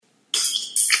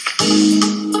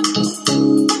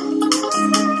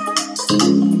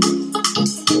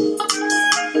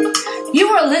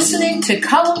to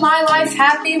Color My Life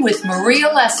Happy with Maria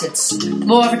Lessitz,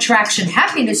 Law of Attraction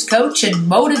happiness coach and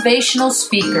motivational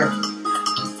speaker.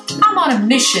 I'm on a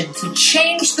mission to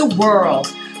change the world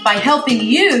by helping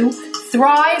you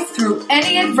thrive through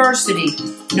any adversity,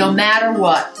 no matter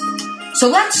what. So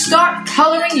let's start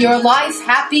coloring your life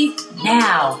happy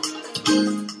now.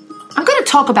 I'm going to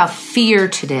talk about fear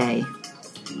today.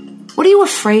 What are you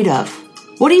afraid of?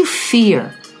 What do you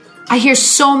fear? I hear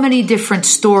so many different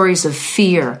stories of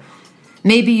fear.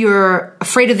 Maybe you're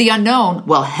afraid of the unknown.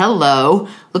 Well, hello.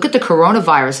 Look at the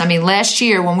coronavirus. I mean, last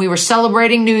year when we were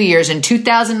celebrating New Year's in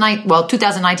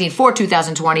 2019 for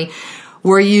 2020,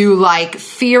 were you like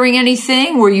fearing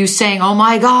anything? Were you saying, oh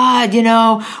my God,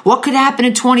 what could happen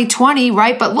in 2020,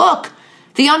 right? But look,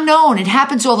 the unknown, it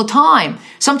happens all the time.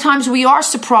 Sometimes we are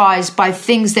surprised by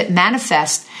things that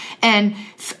manifest, and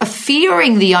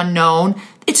fearing the unknown,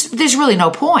 there's really no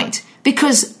point,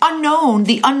 because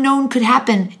the unknown could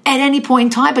happen at any point in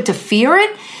time, but to fear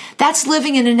it, that's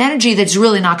living in an energy that's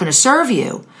really not going to serve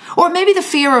you. Or maybe the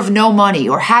fear of no money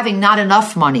or having not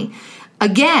enough money.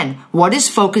 Again, what is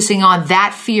focusing on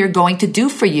that fear going to do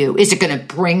for you? Is it going to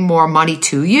bring more money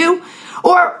to you?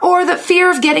 Or the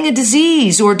fear of getting a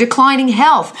disease or declining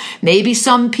health. Maybe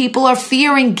some people are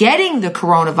fearing getting the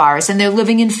coronavirus and they're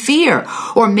living in fear.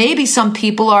 Or maybe some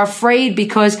people are afraid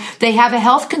because they have a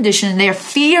health condition and they're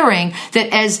fearing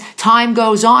that as time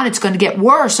goes on, it's going to get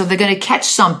worse or they're going to catch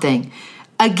something.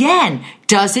 Again,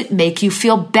 does it make you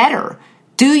feel better?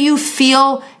 Do you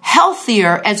feel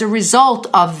healthier as a result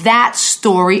of that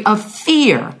story of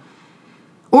fear?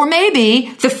 Or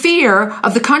maybe the fear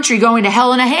of the country going to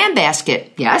hell in a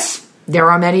handbasket. Yes,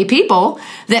 there are many people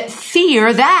that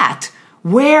fear that.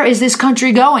 Where is this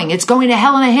country going? It's going to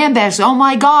hell in a handbasket. Oh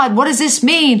my God, what does this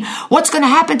mean? What's going to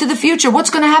happen to the future? What's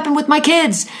going to happen with my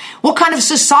kids? What kind of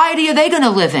society are they going to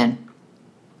live in?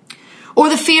 Or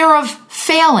the fear of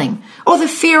failing, or the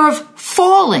fear of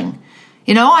falling.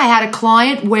 I had a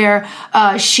client where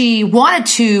she wanted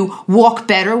to walk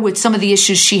better with some of the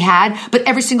issues she had, but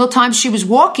every single time she was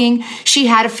walking, she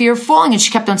had a fear of falling, and she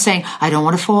kept on saying, I don't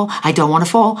want to fall, I don't want to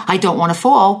fall, I don't want to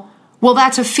fall. Well,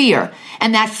 that's a fear.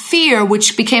 And that fear,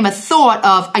 which became a thought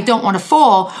of, I don't want to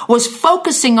fall, was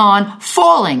focusing on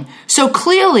falling. So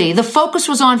clearly, the focus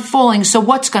was on falling, so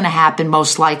what's going to happen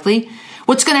most likely?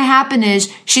 What's going to happen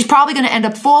is she's probably going to end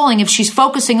up falling if she's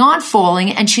focusing on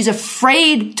falling and she's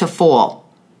afraid to fall.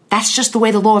 That's just the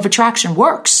way the law of attraction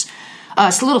works.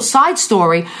 It's a little side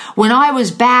story. When I was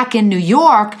back in New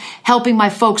York helping my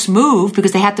folks move,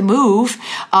 because they had to move,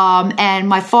 and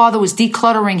my father was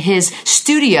decluttering his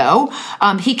studio,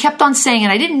 he kept on saying,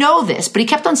 and I didn't know this, but he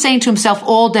kept on saying to himself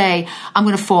all day, I'm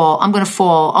going to fall, I'm going to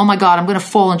fall, oh my God, I'm going to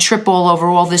fall and trip all over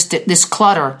all this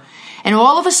clutter. And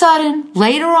all of a sudden,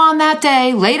 later on that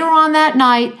day, later on that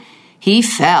night, he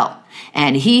fell.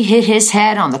 And he hit his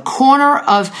head on the corner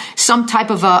of some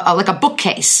type of like a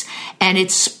bookcase. And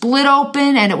it split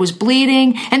open and it was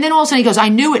bleeding. And then all of a sudden he goes, I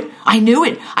knew it. I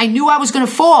knew I was going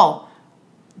to fall.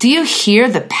 Do you hear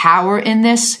the power in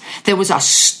this? There was a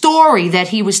story that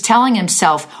he was telling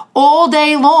himself all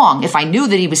day long. If I knew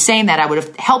that he was saying that, I would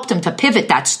have helped him to pivot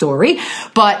that story.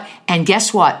 And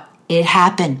guess what? It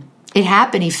happened. It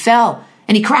happened. He fell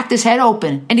and he cracked his head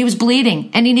open and he was bleeding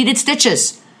and he needed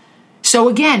stitches. So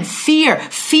again, fear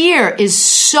is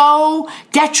so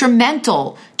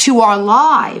detrimental to our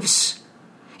lives.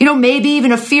 Maybe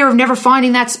even a fear of never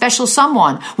finding that special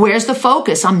someone. Where's the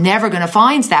focus? I'm never going to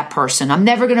find that person. I'm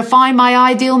never going to find my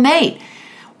ideal mate.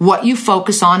 What you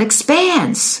focus on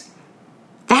expands.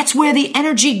 That's where the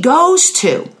energy goes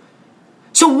to.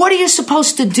 So what are you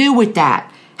supposed to do with that?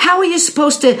 How are you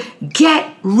supposed to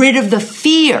get rid of the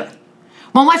fear?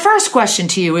 Well, my first question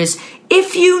to you is,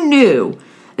 if you knew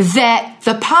that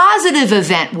the positive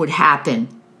event would happen,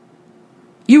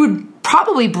 you would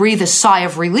probably breathe a sigh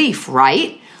of relief,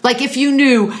 right? Like if you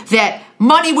knew that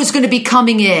money was going to be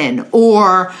coming in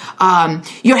or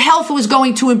your health was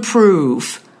going to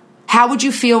improve, how would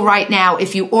you feel right now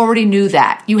if you already knew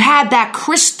that? You had that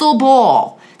crystal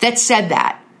ball that said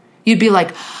that. You'd be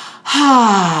like,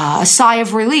 a sigh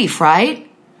of relief, right?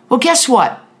 Well, guess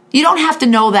what? You don't have to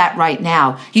know that right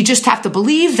now. You just have to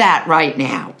believe that right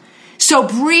now. So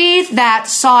breathe that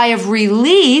sigh of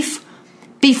relief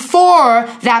before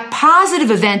that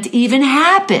positive event even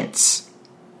happens.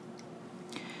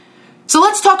 So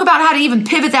let's talk about how to even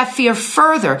pivot that fear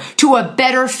further to a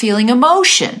better feeling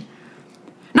emotion.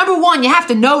 Number one, you have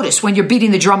to notice when you're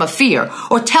beating the drum of fear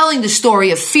or telling the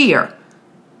story of fear.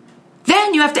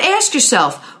 Then you have to ask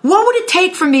yourself, what would it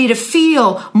take for me to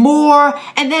feel more?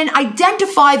 And then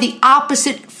identify the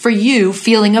opposite for you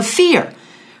feeling of fear.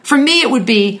 For me, it would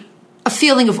be a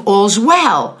feeling of all's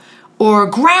well, or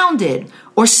grounded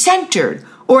or centered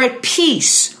or at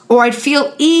peace, or I'd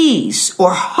feel ease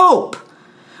or hope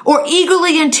or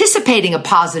eagerly anticipating a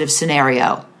positive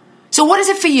scenario. So what is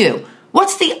it for you?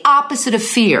 What's the opposite of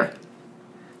fear?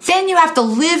 Then you have to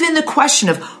live in the question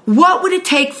of what would it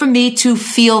take for me to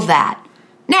feel that?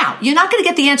 Now, you're not going to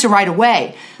get the answer right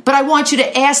away, but I want you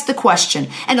to ask the question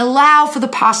and allow for the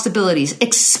possibilities.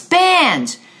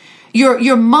 Expand your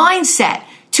mindset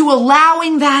to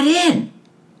allowing that in.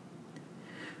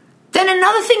 Then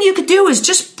another thing you could do is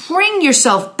just bring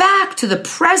yourself back to the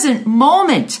present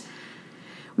moment.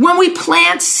 When we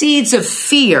plant seeds of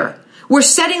fear, we're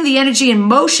setting the energy in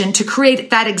motion to create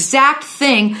that exact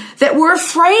thing that we're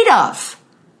afraid of.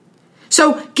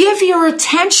 So give your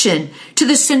attention to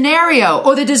the scenario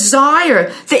or the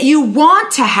desire that you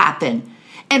want to happen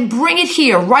and bring it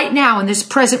here right now in this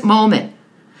present moment.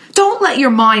 Don't let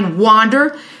your mind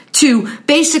wander to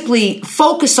basically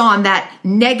focus on that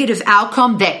negative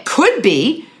outcome that could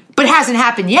be, but hasn't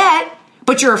happened yet,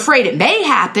 but you're afraid it may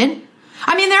happen.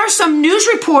 I mean, there are some news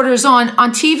reporters on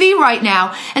TV right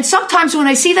now, and sometimes when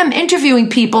I see them interviewing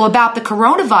people about the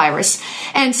coronavirus,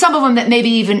 and some of them that maybe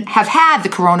even have had the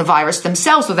coronavirus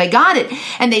themselves, or they got it,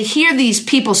 and they hear these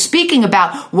people speaking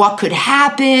about what could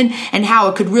happen and how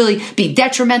it could really be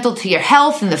detrimental to your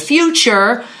health in the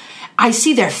future, I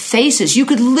see their faces. You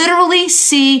could literally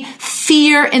see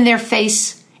fear in their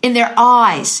face, in their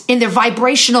eyes, in their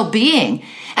vibrational being.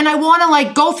 And I want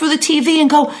to go through the TV and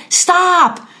go,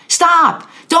 stop.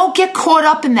 Don't get caught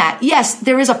up in that. Yes,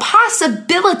 there is a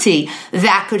possibility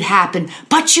that could happen,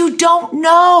 but you don't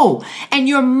know. And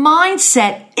your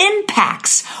mindset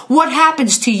impacts what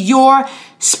happens to your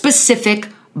specific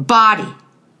body.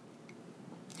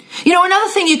 You know, another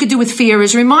thing you could do with fear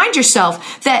is remind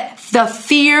yourself that the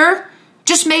fear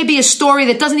just may be a story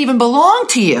that doesn't even belong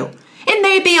to you. It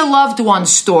may be a loved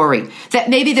one's story that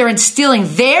maybe they're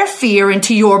instilling their fear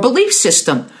into your belief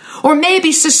system. Or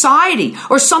maybe society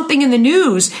or something in the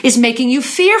news is making you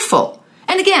fearful.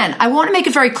 And again, I want to make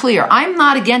it very clear. I'm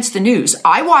not against the news.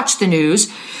 I watch the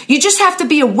news. You just have to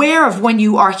be aware of when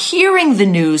you are hearing the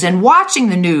news and watching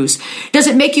the news. Does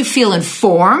it make you feel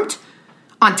informed,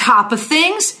 on top of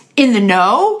things, in the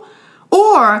know,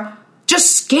 or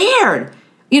just scared?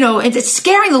 You know, it's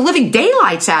scaring the living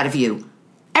daylights out of you.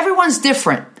 Everyone's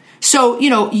different. So,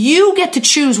 you get to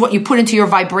choose what you put into your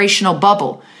vibrational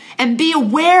bubble. And be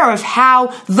aware of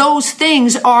how those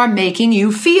things are making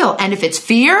you feel. And if it's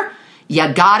fear,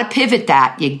 you gotta pivot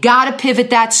that. You gotta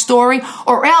pivot that story,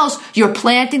 or else you're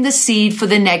planting the seed for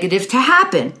the negative to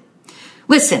happen.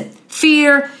 Listen,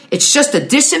 fear, it's just a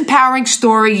disempowering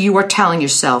story you are telling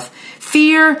yourself.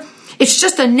 Fear, it's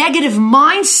just a negative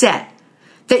mindset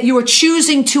that you are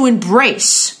choosing to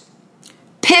embrace.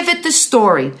 Pivot the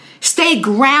story. Stay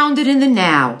grounded in the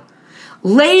now.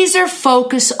 Laser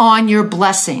focus on your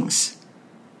blessings.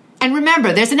 And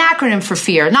remember, there's an acronym for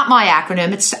fear. Not my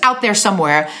acronym. It's out there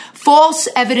somewhere. False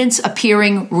evidence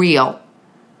appearing real.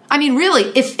 I mean, really,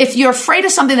 if you're afraid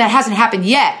of something that hasn't happened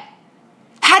yet,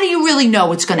 how do you really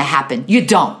know it's going to happen? You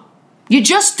don't. You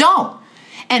just don't.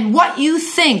 And what you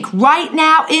think right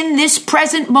now in this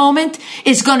present moment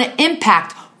is going to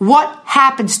impact what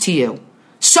happens to you.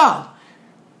 So,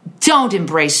 don't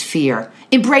embrace fear.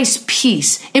 Embrace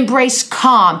peace. Embrace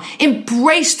calm.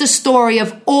 Embrace the story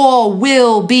of all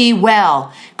will be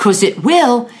well. Because it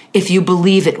will if you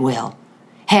believe it will.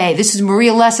 Hey, this is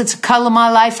Maria Lessitz of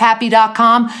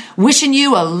ColorMyLifeHappy.com. Wishing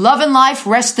you a loving life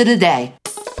rest of the day.